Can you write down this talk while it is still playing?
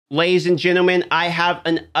ladies and gentlemen, I have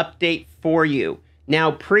an update for you.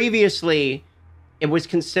 Now, previously, it was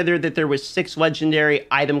considered that there was 6 legendary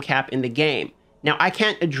item cap in the game. Now, I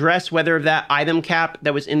can't address whether that item cap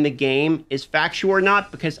that was in the game is factual or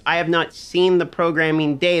not because I have not seen the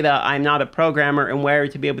programming data. I'm not a programmer and where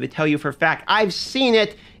to be able to tell you for a fact. I've seen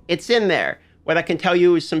it. It's in there. What I can tell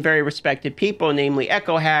you is some very respected people, namely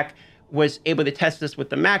EchoHack, was able to test this with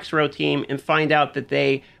the Maxrow team and find out that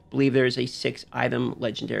they believe there's a 6-item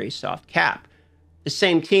legendary soft cap. The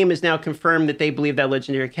same team has now confirmed that they believe that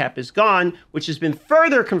legendary cap is gone, which has been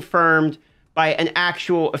further confirmed by an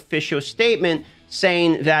actual official statement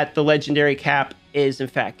saying that the legendary cap is in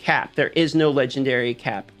fact capped. There is no legendary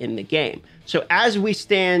cap in the game. So as we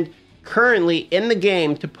stand currently in the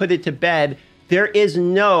game, to put it to bed, there is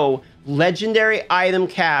no legendary item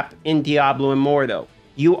cap in Diablo Immortal.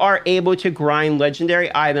 You are able to grind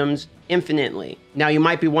legendary items infinitely. Now you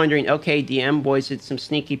might be wondering, okay, DM, boy, is it some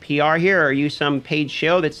sneaky PR here? Are you some paid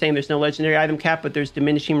show that's saying there's no legendary item cap, but there's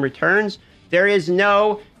diminishing returns? There is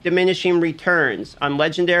no diminishing returns on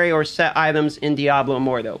legendary or set items in Diablo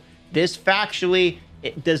Immortal. This factually,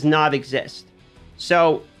 it does not exist.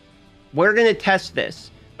 So we're going to test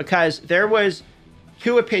this because there was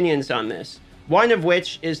 2 opinions on this. One of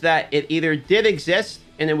which is that it either did exist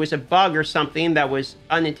and it was a bug or something that was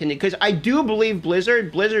unintended. Because I do believe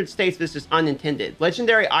Blizzard states this is unintended.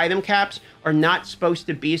 Legendary item caps are not supposed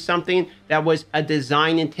to be something that was a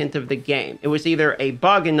design intent of the game. It was either a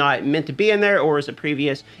bug and not meant to be in there, or was a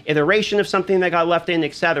previous iteration of something that got left in,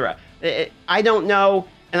 etc. I don't know,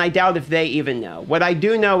 and I doubt if they even know. What I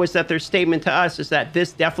do know is that their statement to us is that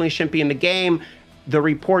this definitely shouldn't be in the game. The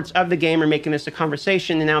reports of the game are making this a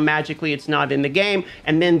conversation, and now magically it's not in the game.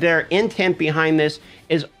 And then their intent behind this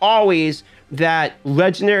is always that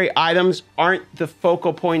legendary items aren't the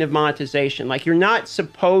focal point of monetization. Like, you're not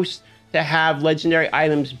supposed to have legendary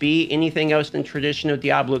items be anything else than traditional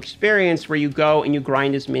Diablo experience where you go and you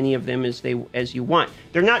grind as many of them as you want.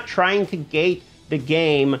 They're not trying to gate the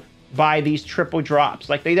game by these triple drops.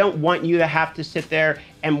 Like, they don't want you to have to sit there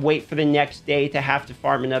and wait for the next day to have to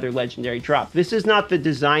farm another legendary drop. This is not the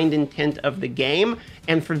designed intent of the game,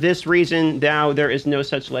 and for this reason, now there is no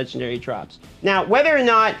such legendary drops. Now, whether or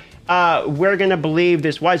not we're gonna believe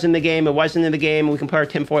this was in the game, it wasn't in the game, we can put our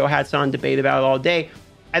tinfoil hats on, debate about it all day,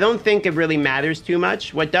 I don't think it really matters too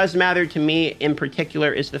much. What does matter to me in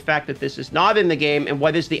particular is the fact that this is not in the game and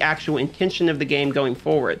what is the actual intention of the game going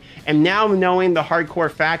forward. And now knowing the hardcore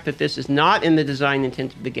fact that this is not in the design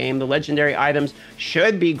intent of the game, the legendary items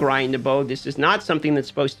should be grindable. This is not something that's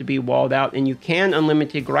supposed to be walled out, and you can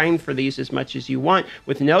unlimited grind for these as much as you want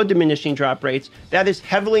with no diminishing drop rates. That is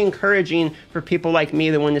heavily encouraging for people like me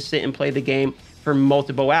that want to sit and play the game for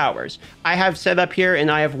multiple hours. I have set up here and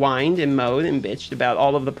I have whined and mowed and bitched about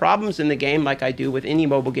all of the problems in the game like I do with any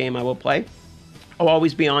mobile game I will play. I'll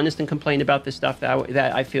always be honest and complain about the stuff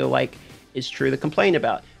that I feel like is true to complain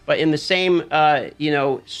about. But in the same,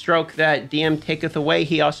 stroke that DM taketh away,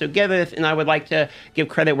 he also giveth. And I would like to give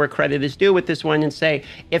credit where credit is due with this one and say,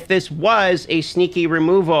 if this was a sneaky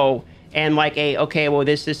removal and like okay, well,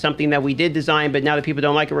 this is something that we did design, but now that people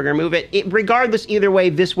don't like it, we're going to move it. Regardless, either way,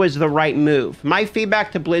 this was the right move. My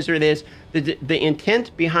feedback to Blizzard is the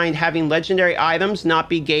intent behind having legendary items not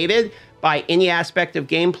be gated by any aspect of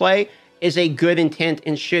gameplay is a good intent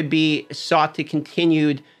and should be sought to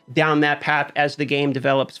continued down that path as the game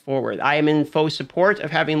develops forward. I am in full support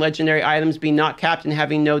of having legendary items be not capped and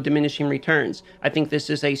having no diminishing returns. I think this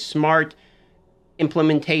is a smart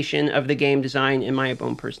implementation of the game design, in my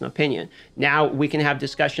own personal opinion. Now we can have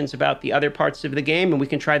discussions about the other parts of the game, and we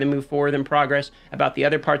can try to move forward in progress about the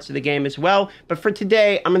other parts of the game as well. But for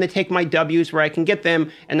today, I'm going to take my W's where I can get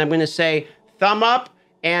them, and I'm going to say thumb up,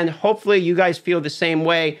 and hopefully you guys feel the same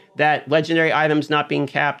way, that legendary items not being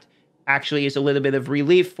capped actually is a little bit of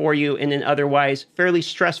relief for you in an otherwise fairly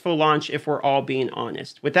stressful launch, if we're all being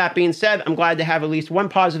honest. With that being said, I'm glad to have at least one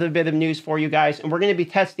positive bit of news for you guys, and we're going to be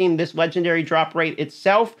testing this legendary drop rate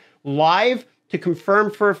itself live to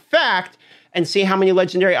confirm for a fact and see how many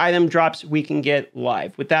legendary item drops we can get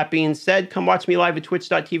live. With that being said, come watch me live at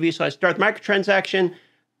twitch.tv/darthmicrotransaction.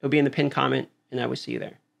 It'll be in the pinned comment, and I will see you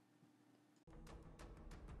there.